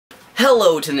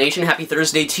Hello to the nation, happy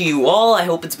Thursday to you all, I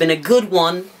hope it's been a good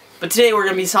one. But today we're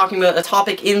going to be talking about a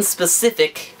topic in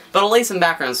specific, but I'll lay some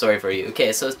background story for you.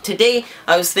 Okay, so today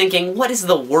I was thinking, what is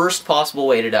the worst possible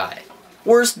way to die?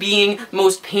 Worst being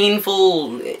most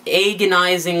painful,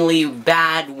 agonizingly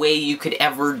bad way you could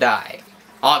ever die.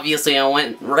 Obviously I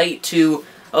went right to,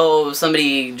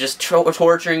 somebody just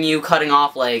torturing you, cutting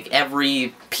off like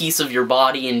every piece of your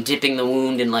body and dipping the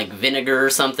wound in like vinegar or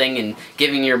something and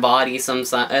giving your body some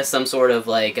sort of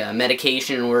like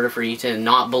medication in order for you to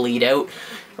not bleed out,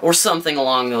 or something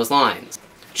along those lines.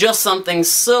 Just something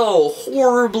so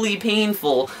horribly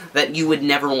painful that you would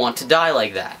never want to die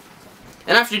like that.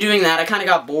 And after doing that, I kind of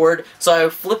got bored, so I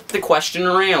flipped the question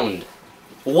around.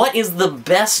 What is the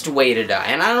best way to die?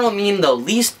 And I don't mean the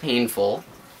least painful.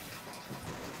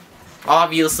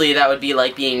 Obviously, that would be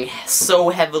like being so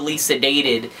heavily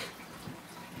sedated.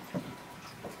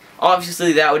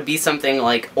 Obviously, that would be something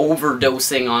like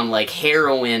overdosing on like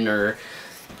heroin or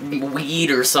weed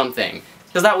or something.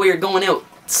 Because that way you're going out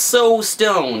so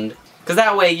stoned. Because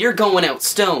that way you're going out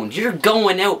stoned. You're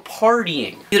going out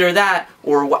partying. Either that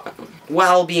or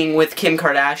while being with Kim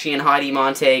Kardashian, Heidi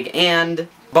Montag, and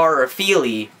Bara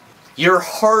Feely, your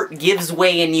heart gives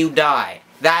way and you die.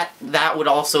 That would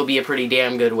also be a pretty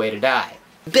damn good way to die.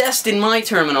 Best in my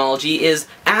terminology is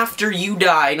after you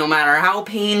die, no matter how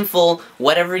painful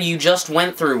whatever you just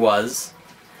went through was,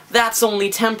 that's only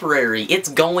temporary. It's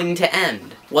going to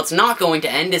end. What's not going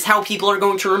to end is how people are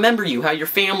going to remember you, how your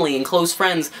family and close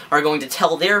friends are going to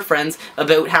tell their friends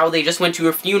about how they just went to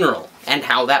a funeral and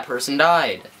how that person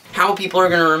died. How people are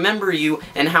going to remember you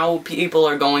and how people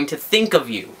are going to think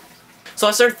of you. So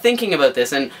I started thinking about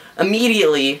this, and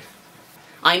immediately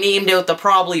I named out the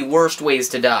probably worst ways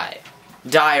to die.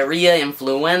 Diarrhea,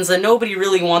 influenza. Nobody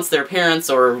really wants their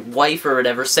parents or wife or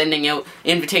whatever sending out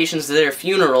invitations to their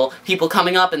funeral, people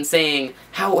coming up and saying,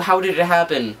 how did it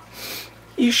happen?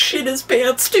 He shit his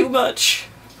pants too much.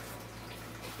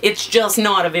 It's just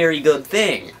not a very good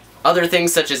thing. Other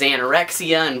things such as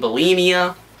anorexia and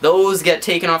bulimia, those get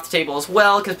taken off the table as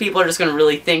well, because people are just going to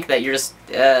really think that you're just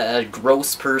a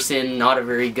gross person, not a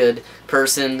very good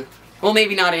person. Well,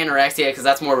 maybe not anorexia, because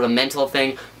that's more of a mental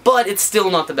thing, but it's still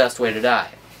not the best way to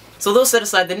die. So those set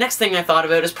aside, the next thing I thought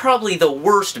about is probably the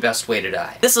worst best way to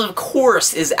die. This, of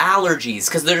course, is allergies,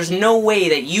 because there's no way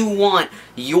that you want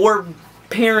your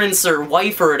parents or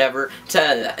wife or whatever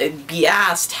to be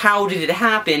asked how did it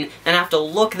happen and have to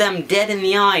look them dead in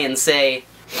the eye and say,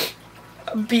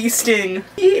 "A bee sting.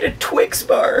 He ate a Twix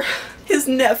bar. His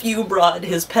nephew brought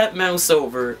his pet mouse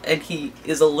over and he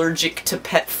is allergic to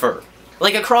pet fur."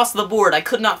 Like, across the board, I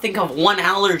could not think of one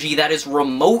allergy that is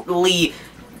remotely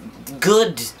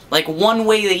good. Like, one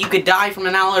way that you could die from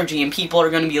an allergy and people are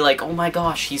going to be like, oh my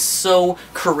gosh, he's so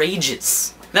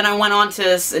courageous. Then I went on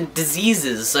to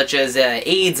diseases such as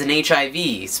AIDS and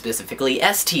HIV, specifically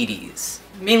STDs.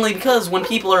 Mainly because when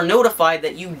people are notified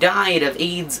that you died of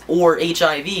AIDS or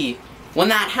HIV, when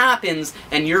that happens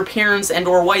and your parents and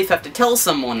or wife have to tell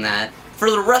someone that, for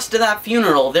the rest of that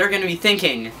funeral, they're going to be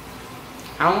thinking,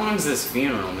 how long is this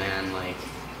funeral, man? Like,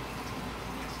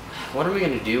 what are we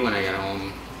gonna do when I get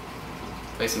home?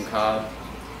 Play some COD?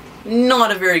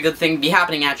 Not a very good thing to be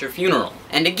happening at your funeral.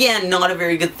 And again, not a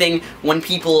very good thing when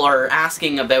people are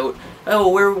asking about, oh,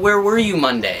 where were you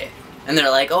Monday? And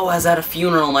they're like, oh, I was at a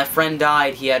funeral, my friend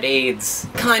died, he had AIDS.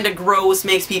 Kinda gross,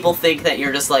 makes people think that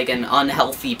you're just like an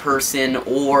unhealthy person,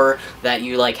 or that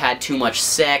you like had too much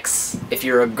sex. If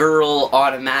you're a girl,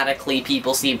 automatically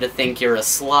people seem to think you're a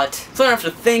slut. So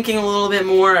after thinking a little bit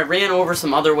more, I ran over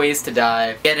some other ways to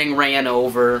die. Getting ran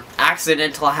over,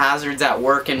 accidental hazards at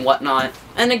work and whatnot.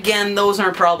 And again, those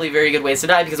aren't probably very good ways to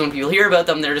die, because when people hear about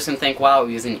them, they're just gonna think, wow,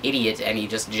 he was an idiot and he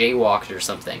just jaywalked or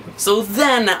something. So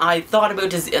then I thought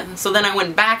about so then I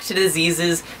went back to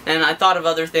diseases, and I thought of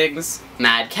other things.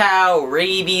 Mad cow,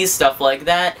 rabies, stuff like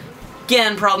that.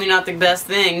 Again, probably not the best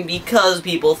thing, because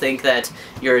people think that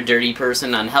you're a dirty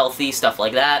person, unhealthy, stuff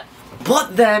like that.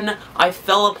 But then, I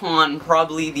fell upon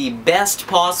probably the best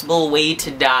possible way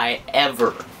to die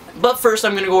ever. But first,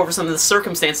 I'm gonna go over some of the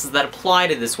circumstances that apply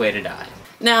to this way to die.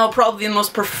 Now, probably the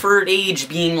most preferred age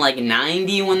being like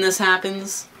 90 when this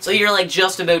happens. So you're like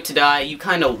just about to die, you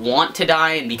kind of want to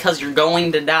die, and because you're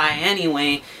going to die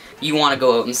anyway, you want to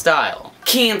go out in style.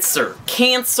 Cancer.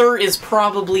 Cancer is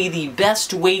probably the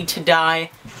best way to die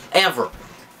ever.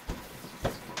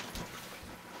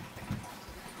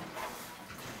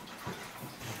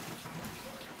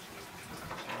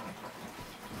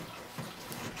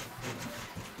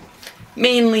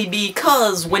 Mainly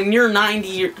because when you're 90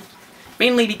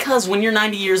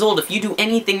 years old, if you do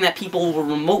anything that people will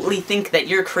remotely think that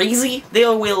you're crazy, they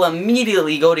will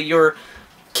immediately go to your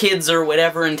kids or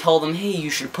whatever and tell them, hey, you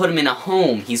should put him in a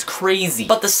home, he's crazy.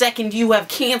 But the second you have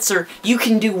cancer, you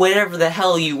can do whatever the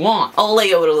hell you want. I'll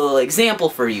lay out a little example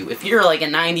for you. If you're like a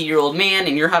 90-year-old man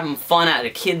and you're having fun at a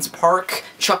kid's park,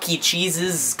 Chuck E.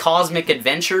 Cheese's Cosmic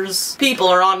Adventures, people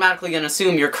are automatically gonna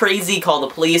assume you're crazy, call the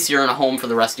police, you're in a home for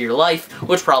the rest of your life,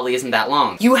 which probably isn't that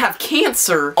long. You have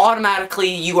cancer,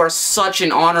 automatically you are such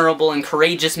an honorable and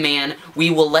courageous man, we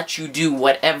will let you do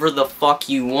whatever the fuck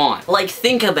you want. Like,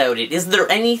 think about it. Is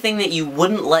there anything that you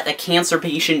wouldn't let a cancer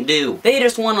patient do? They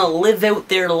just want to live out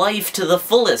their life to the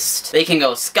fullest. They can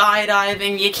go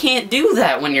skydiving. You can't do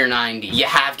that when you're 90. You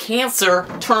have cancer,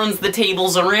 turns the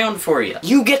tables around for you.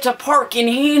 You get to park in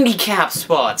handicap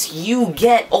spots. You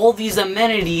get all these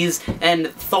amenities and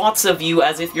thoughts of you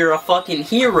as if you're a fucking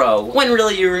hero, when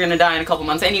really you were gonna die in a couple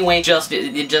months anyway.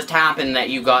 It just happened that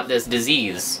you got this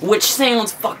disease, which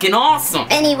sounds fucking awesome.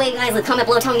 Anyway, guys, leave a comment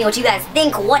below telling me what you guys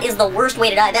think. What is the worst way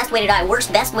to die, best way to die,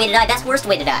 worst, best way to die, best, worst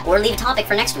way to die? Or leave a topic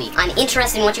for next week. I'm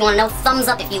interested in what you want to know. Thumbs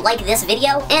up if you like this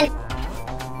video, and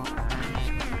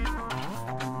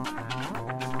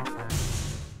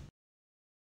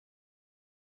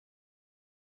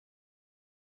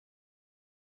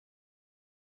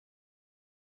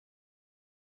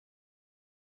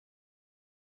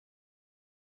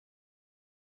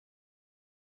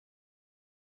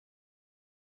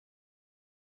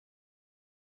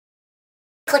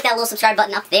click that little subscribe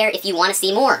button up there if you want to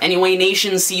see more. Anyway,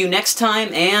 nation, see you next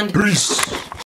time, and peace!